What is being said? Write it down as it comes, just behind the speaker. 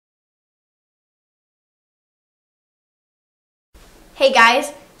Hey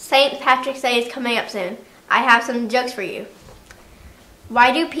guys, St. Patrick's Day is coming up soon. I have some jokes for you.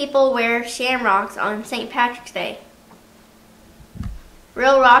 Why do people wear shamrocks on St. Patrick's Day?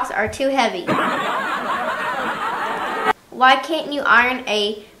 Real rocks are too heavy. Why can't you iron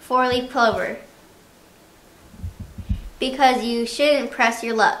a four-leaf clover? Because you shouldn't press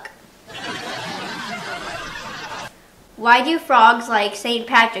your luck. Why do frogs like St.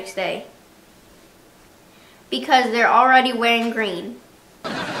 Patrick's Day? Because they're already wearing green.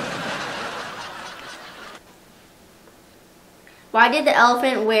 Why did the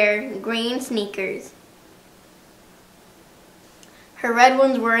elephant wear green sneakers? Her red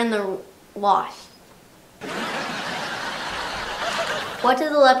ones were in the wash. What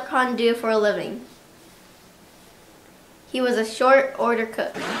did the leprechaun do for a living? He was a short order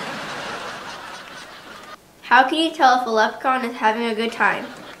cook. How can you tell if a leprechaun is having a good time?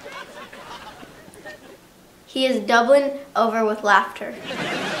 He is doubling over with laughter.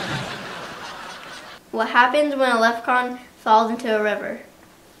 What happens when a leprechaun falls into a river?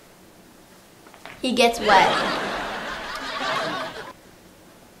 He gets wet.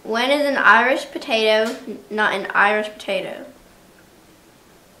 When is an Irish potato not an Irish potato?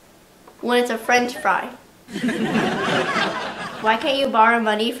 When it's a French fry. Why can't you borrow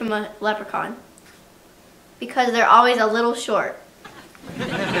money from a leprechaun? Because they're always a little short.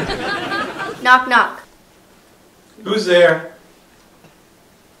 Knock knock. Who's there?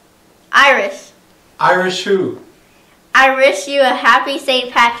 Irish. Irish who? I wish you a happy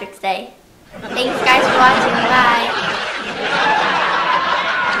St. Patrick's Day. Thanks guys for watching. Bye.